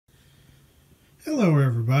Hello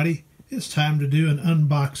everybody, it's time to do an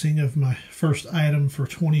unboxing of my first item for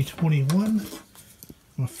 2021.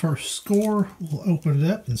 My first score. We'll open it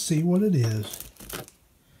up and see what it is.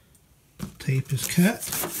 Tape is cut.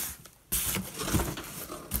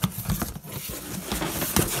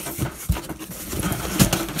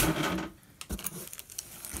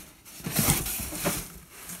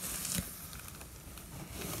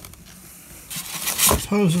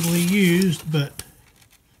 Supposedly used, but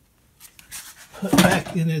put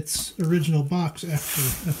back in its original box after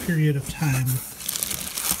a period of time.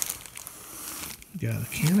 Got a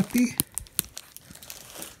canopy.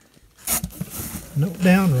 No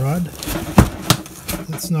down rod.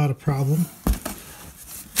 That's not a problem.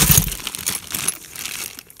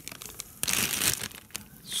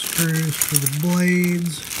 Screws for the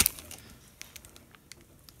blades.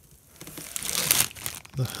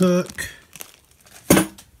 The hook.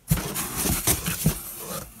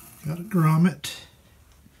 Got a grommet.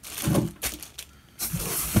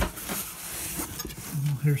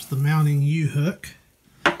 Here's the mounting U-hook.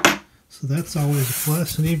 So that's always a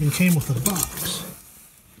plus, and even came with a box.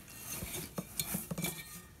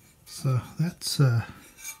 So that's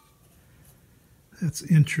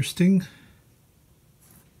interesting.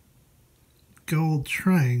 Gold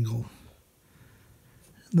triangle.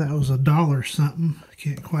 That was $1 something. I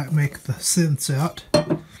can't quite make the cents out.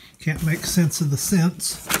 Can't make sense of the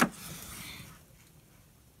cents.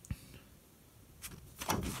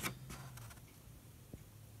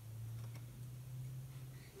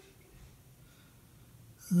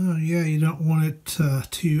 Oh yeah, you don't want it to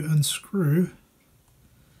unscrew.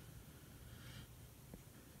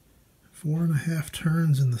 4.5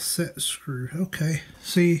 turns in the set screw. Okay,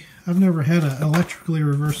 see, I've never had an electrically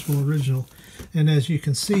reversible original, and as you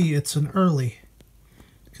can see, it's an early,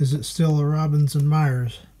 because it's still a Robbins and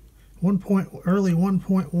Myers. Early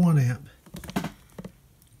 1.1 amp.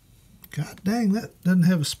 God dang, that doesn't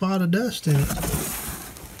have a spot of dust in it.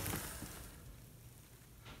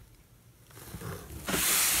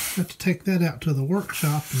 Have to take that out to the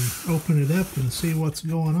workshop and open it up and see what's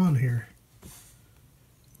going on here.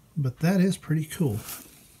 But that is pretty cool.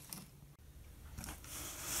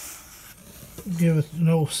 Give it an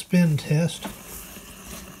old spin test.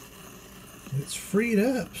 It's freed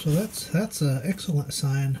up, so that's an excellent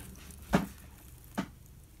sign.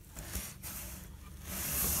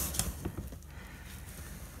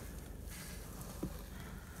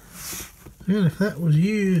 And if that was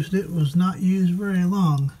used, it was not used very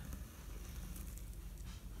long.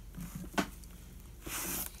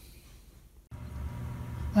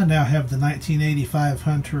 I now have the 1985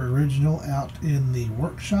 Hunter original out in the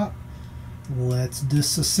workshop. Let's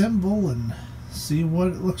disassemble and see what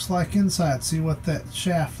it looks like inside, see what that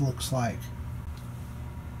shaft looks like.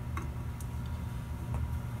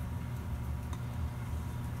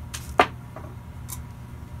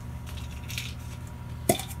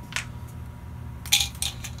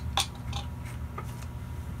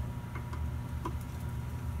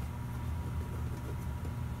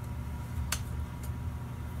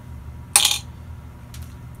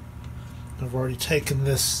 I've already taken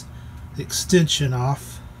this extension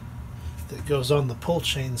off that goes on the pull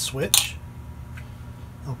chain switch.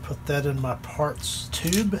 I'll put that in my parts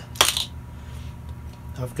tube.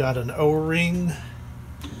 I've got an O-ring.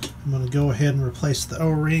 I'm going to go ahead and replace the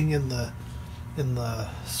O-ring in the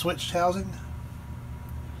switch housing.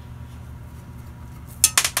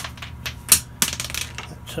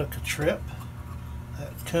 That took a trip.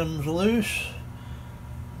 That comes loose.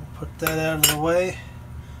 We'll put that out of the way.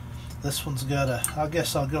 This one's got a, I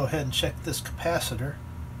guess I'll go ahead and check this capacitor.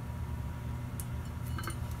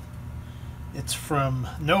 It's from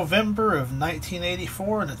November of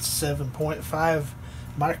 1984 and it's 7.5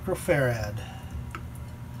 microfarad.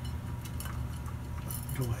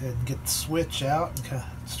 Go ahead and get the switch out and kind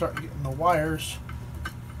of start getting the wires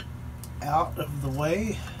out of the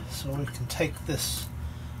way so we can take this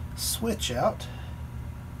switch out.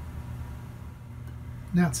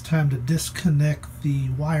 Now it's time to disconnect the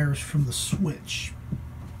wires from the switch.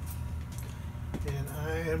 And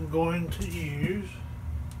I am going to use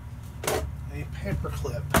a paper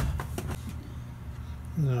clip.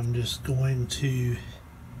 And I'm just going to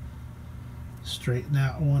straighten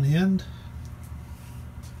out one end.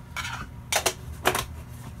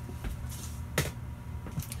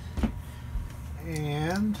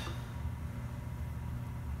 And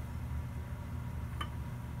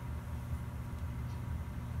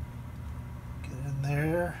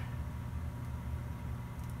there.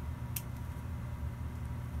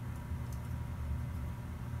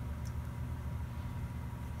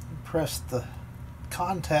 Press the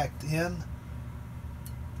contact in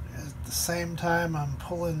at the the same time I'm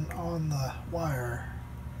pulling on the wire.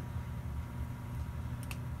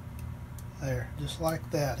 There, just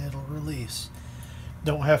like that, it'll release.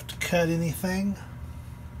 Don't have to cut anything.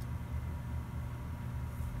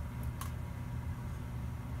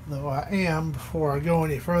 Though I am, before I go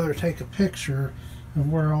any further, take a picture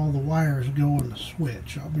of where all the wires go in the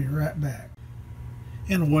switch. I'll be right back.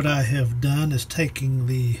 And what I have done is taking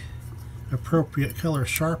the appropriate color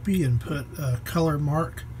Sharpie and put a color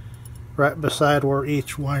mark right beside where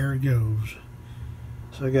each wire goes.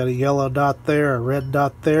 So I got a yellow dot there, a red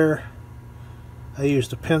dot there. I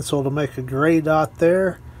used a pencil to make a gray dot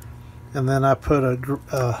there, and then I put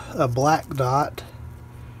a black dot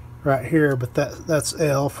right here, but that's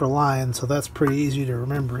L for line, so that's pretty easy to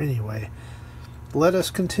remember anyway. Let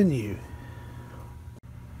us continue.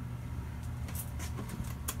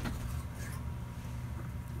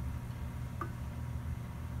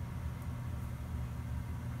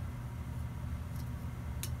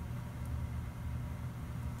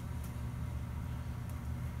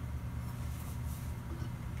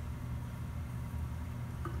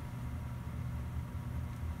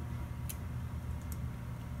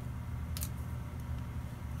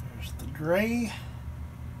 There's the gray.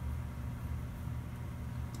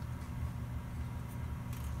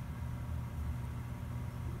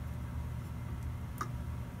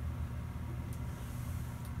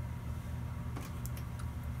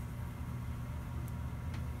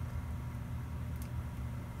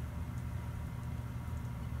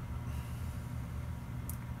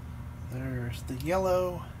 There's the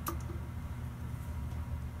yellow.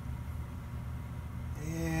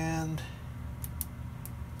 And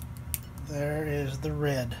there is the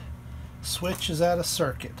red. Switch is out of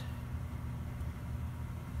circuit.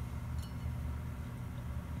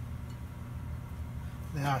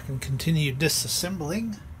 Now I can continue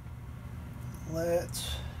disassembling.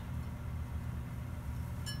 Let's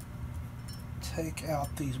take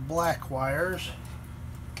out these black wires.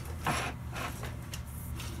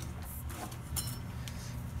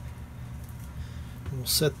 We'll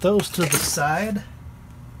set those to the side.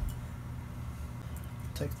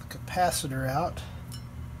 Take the capacitor out.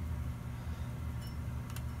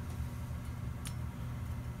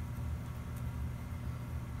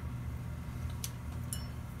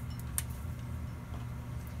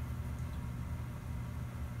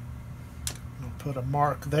 I'll put a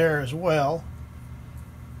mark there as well,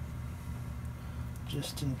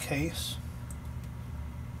 just in case.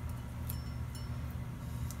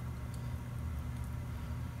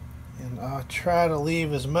 And I'll try to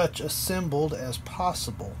leave as much assembled as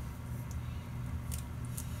possible.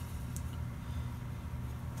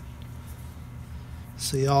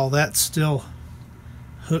 See, all that's still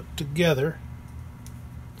hooked together.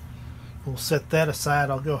 We'll set that aside.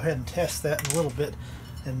 I'll go ahead and test that in a little bit.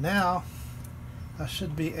 And now I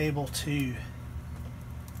should be able to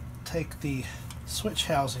take the switch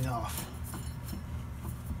housing off.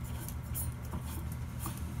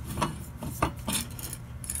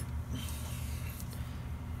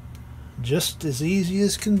 Just as easy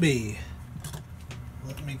as can be.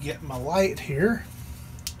 Let me get my light here.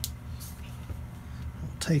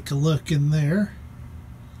 I'll take a look in there.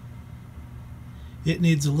 It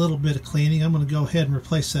needs a little bit of cleaning. I'm going to go ahead and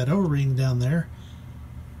replace that O-ring down there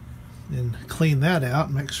and clean that out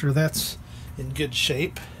and make sure that's in good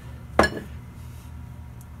shape.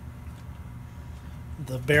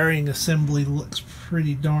 The bearing assembly looks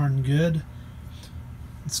pretty darn good.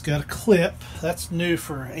 It's got a clip. That's new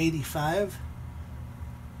for 85.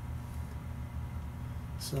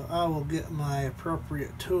 So I will get my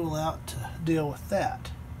appropriate tool out to deal with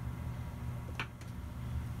that.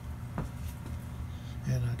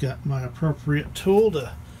 And I got my appropriate tool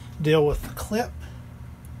to deal with the clip.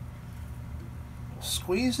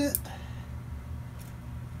 Squeeze it.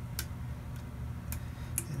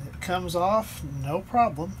 And it comes off, no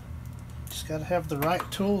problem. Just got to have the right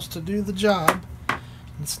tools to do the job.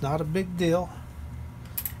 It's not a big deal.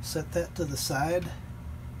 Set that to the side.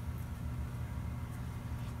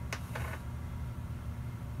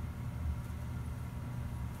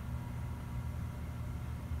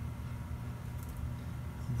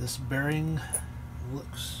 This bearing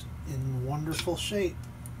looks in wonderful shape.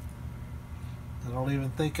 I don't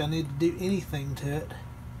even think I need to do anything to it.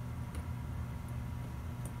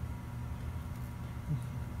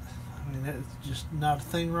 I mean, there's just not a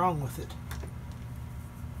thing wrong with it.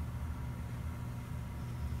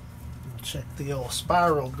 Check the old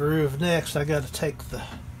spiral groove next. I got to take the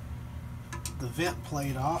vent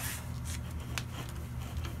plate off,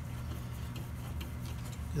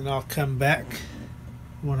 and I'll come back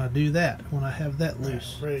when I do that, when I have that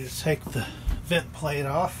loose. Ready to take the vent plate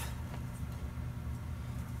off.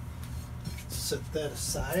 set that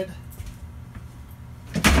aside.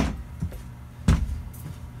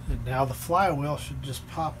 And now the flywheel should just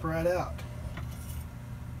pop right out.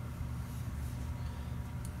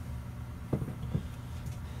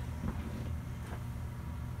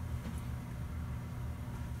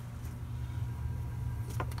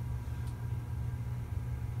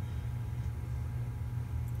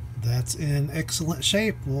 That's in excellent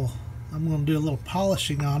shape. Well, I'm going to do a little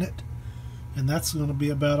polishing on it, and that's going to be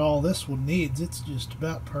about all this one needs. It's just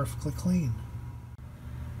about perfectly clean.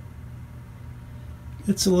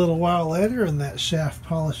 It's a little while later and that shaft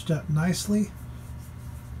polished up nicely.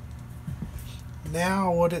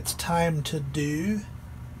 Now what it's time to do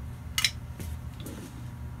is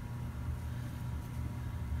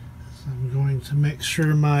I'm going to make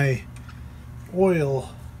sure my oil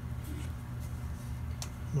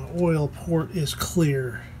port is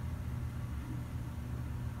clear.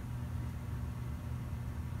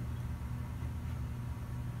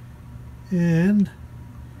 And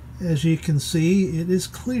as you can see, it is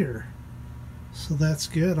clear, so that's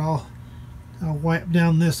good. I'll wipe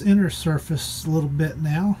down this inner surface a little bit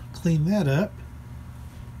now, clean that up,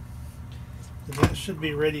 and that should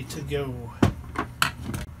be ready to go.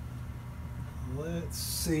 Let's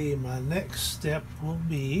see, my next step will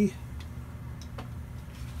be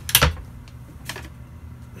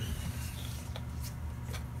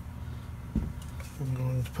I'm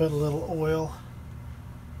going to put a little oil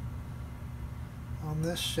on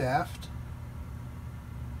this shaft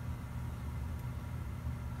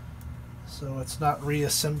so it's not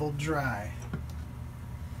reassembled dry.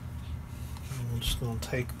 I'm just going to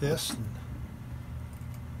take this and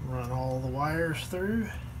run all the wires through.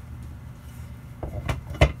 And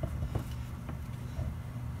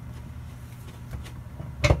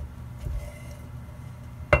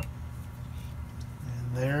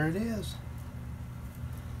there it is.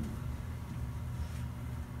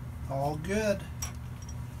 All good.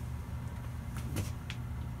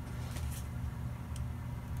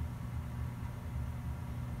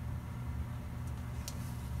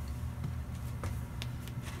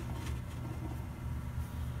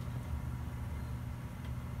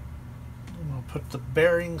 I'm going to put the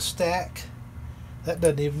bearing stack. That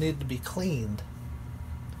doesn't even need to be cleaned.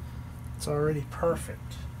 It's already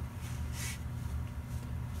perfect.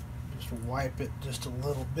 Just wipe it just a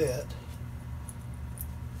little bit.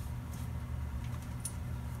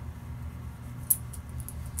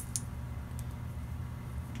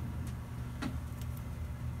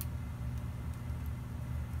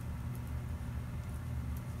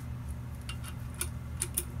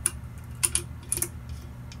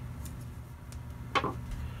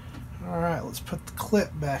 Alright, let's put the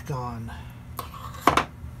clip back on.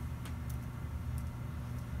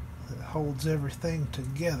 It holds everything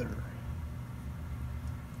together.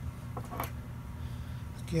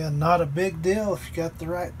 Again, not a big deal if you got the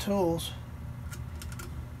right tools.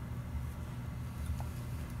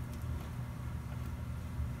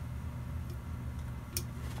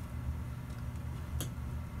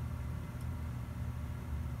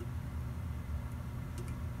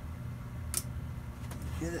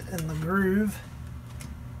 Get it in the groove.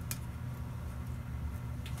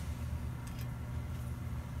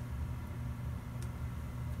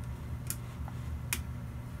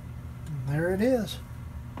 And there it is.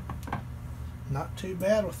 Not too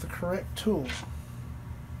bad with the correct tool.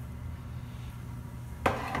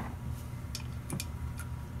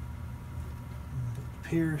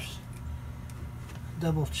 Pierce.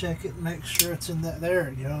 Double check it, make sure it's in that. There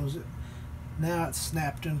it goes. Now it's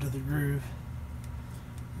snapped into the groove.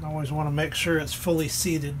 I always want to make sure it's fully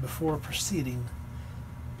seated before proceeding.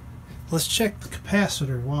 Let's check the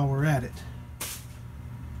capacitor while we're at it.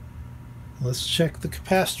 Let's check the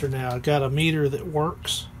capacitor now. I've got a meter that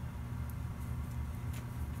works.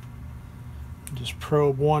 Just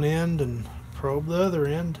probe one end and probe the other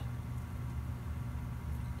end.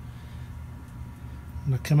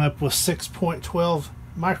 I'm going to come up with 6.12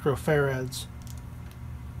 microfarads.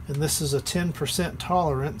 And this is a 10%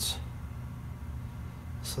 tolerance.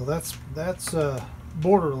 So that's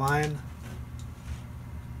borderline.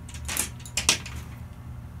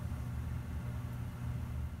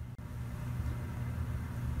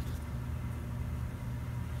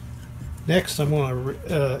 Next, I'm going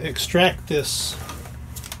to extract this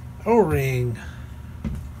O-ring.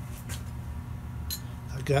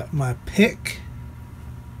 I've got my pick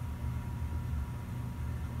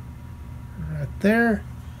right there,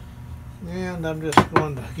 and I'm just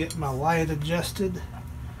going to get my light adjusted.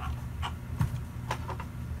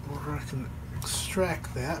 I can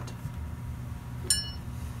extract that.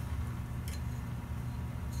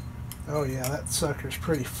 Oh yeah, that sucker's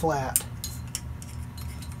pretty flat.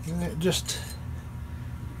 And it just,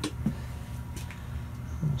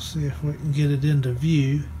 we'll see if we can get it into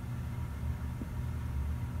view.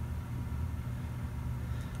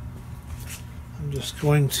 I'm just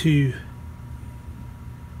going to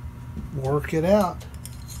work it out.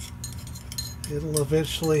 It'll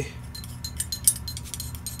eventually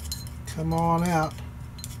come on out.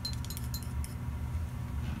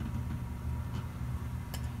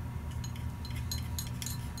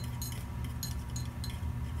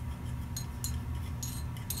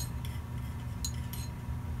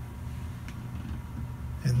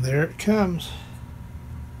 And there it comes.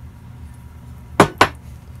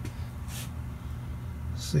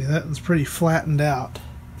 See, that one's pretty flattened out.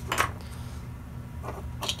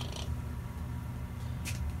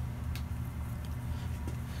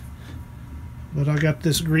 But I got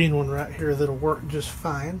this green one right here that'll work just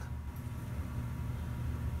fine.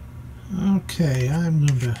 Okay, I'm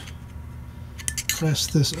going to press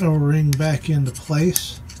this O-ring back into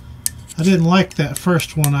place. I didn't like that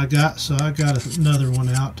first one I got, so I got another one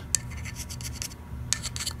out.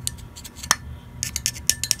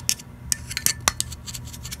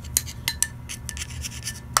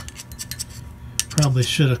 Probably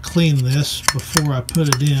should have cleaned this before I put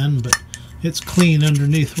it in, but it's clean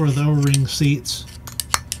underneath where the O-ring seats,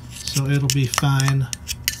 so it'll be fine.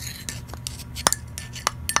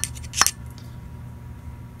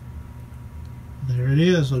 There it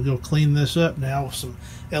is. I'll go clean this up now with some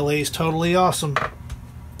LA's Totally Awesome.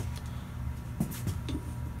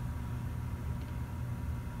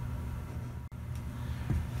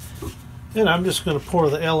 And I'm just going to pour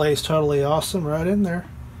the LA's Totally Awesome right in there.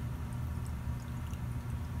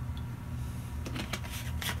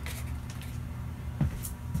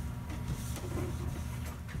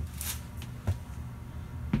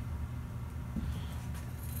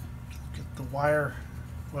 Get the wire,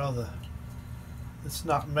 well, it's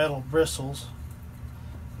not metal bristles,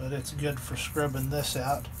 but it's good for scrubbing this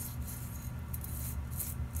out.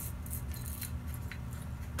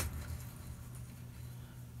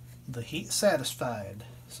 The heat satisfied,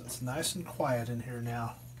 so it's nice and quiet in here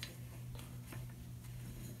now.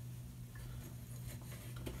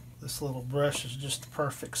 This little brush is just the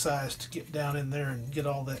perfect size to get down in there and get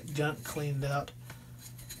all that gunk cleaned out.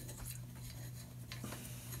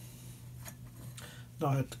 Now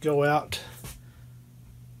I have to go out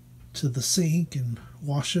to the sink and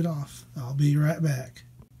wash it off. I'll be right back.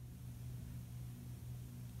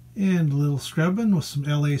 And a little scrubbing with some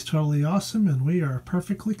LA's Totally Awesome, and we are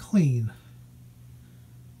perfectly clean.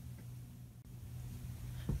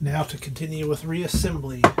 Now to continue with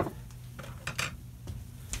reassembly.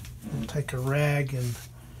 I'll take a rag and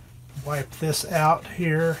wipe this out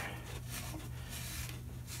here.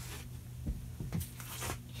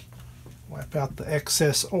 Wipe out the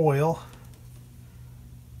excess oil.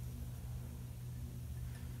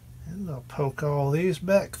 And I'll poke all these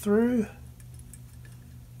back through.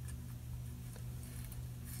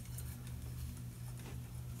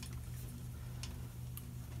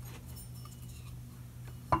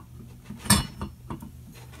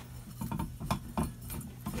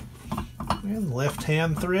 And left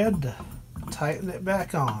hand thread to tighten it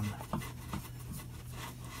back on.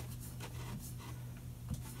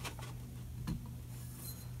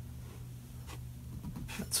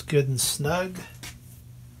 That's good and snug.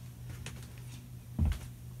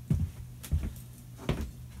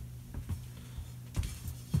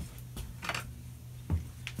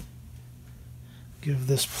 Give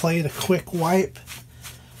this plate a quick wipe.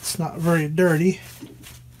 It's not very dirty.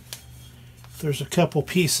 There's a couple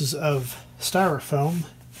pieces of styrofoam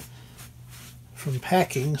from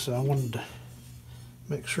packing, so I wanted to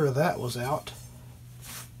make sure that was out.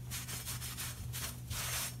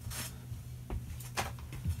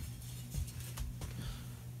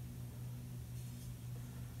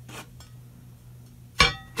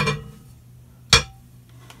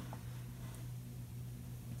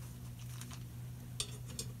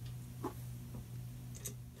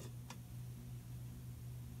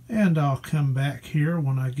 And I'll come back here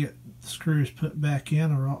when I get the screws put back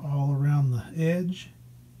in or all around the edge.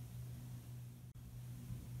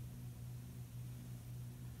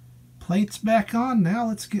 Plate's back on. Now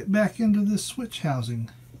let's get back into this switch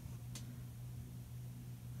housing.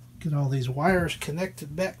 Get all these wires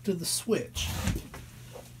connected back to the switch.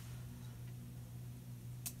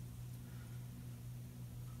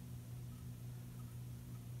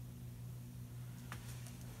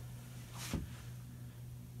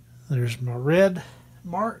 There's my red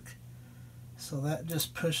mark, so that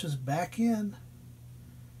just pushes back in.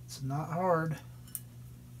 It's not hard.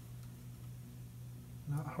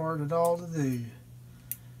 Not hard at all to do.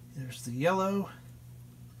 There's the yellow.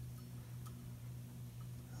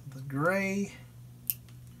 the gray.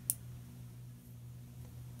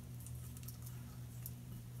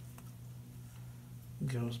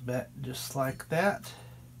 Goes back just like that.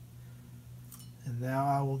 And now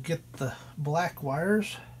I will get the black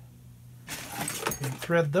wires and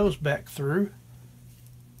thread those back through.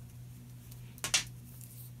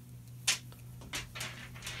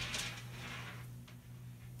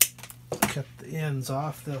 Cut the ends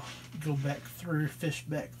off, they'll go back through, fish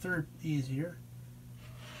back through easier.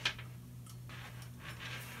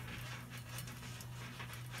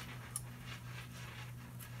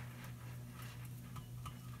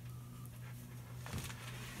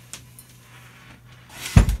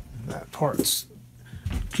 That part's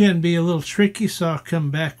can be a little tricky, so I'll come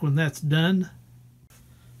back when that's done.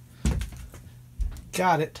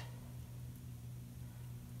 Got it.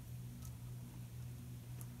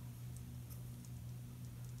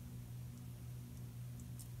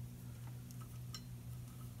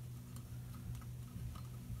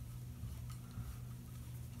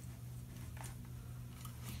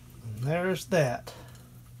 And there's that.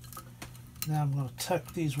 Now I'm going to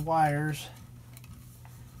tuck these wires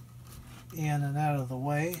in and out of the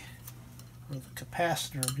way where the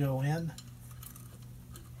capacitor will go in.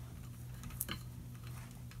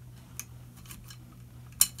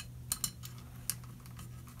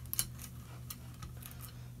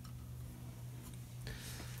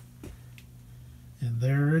 And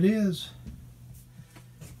there it is.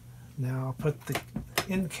 Now I'll put the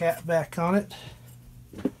end cap back on it.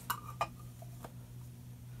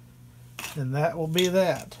 And that will be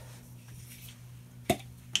that.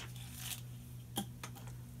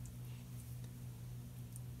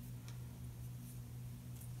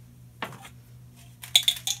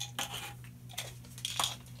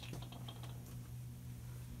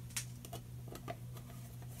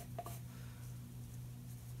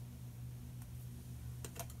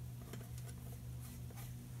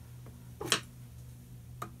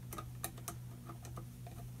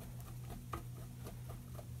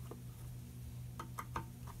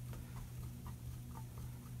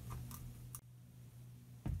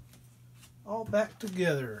 All back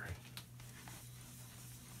together,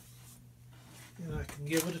 and I can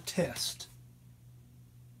give it a test.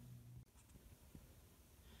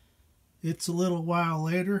 It's a little while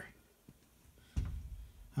later.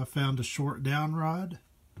 I found a short down rod,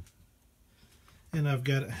 and I've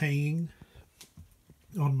got it hanging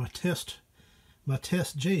on my test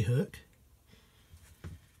J hook.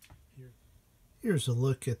 Here's a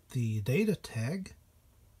look at the data tag.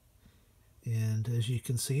 And as you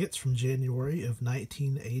can see, it's from January of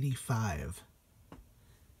 1985.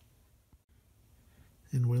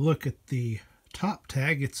 And we look at the top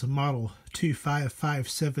tag, it's a model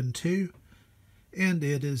 25572, and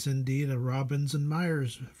it is indeed a Robbins and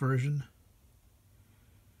Myers version.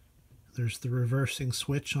 There's the reversing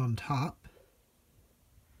switch on top.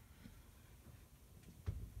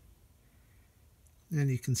 And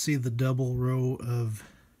you can see the double row of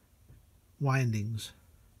windings.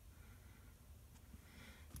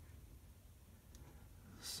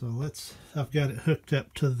 So I've got it hooked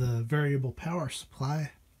up to the variable power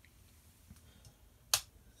supply,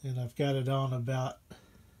 and I've got it on about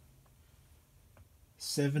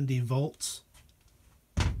 70 volts.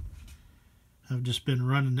 I've just been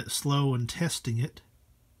running it slow and testing it.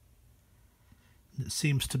 It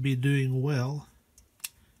seems to be doing well.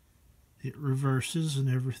 It reverses and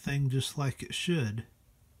everything just like it should.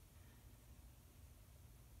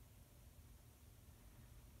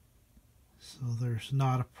 So there's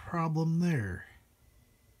not a problem there.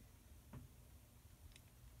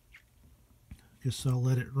 Guess I'll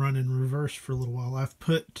let it run in reverse for a little while. I've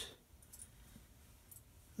put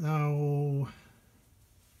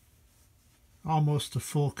almost a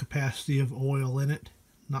full capacity of oil in it.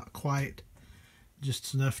 Not quite.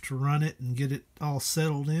 Just enough to run it and get it all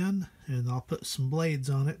settled in. And I'll put some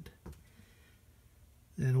blades on it.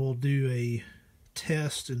 And we'll do a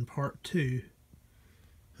test in part 2.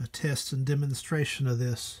 A test and demonstration of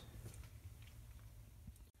this.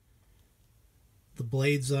 The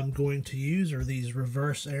blades I'm going to use are these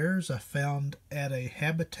reverse airs I found at a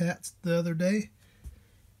Habitat the other day.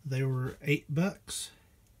 They were $8,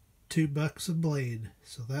 $2 a blade,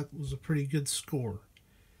 so that was a pretty good score.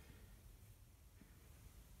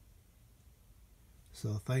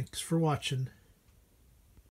 So thanks for watching.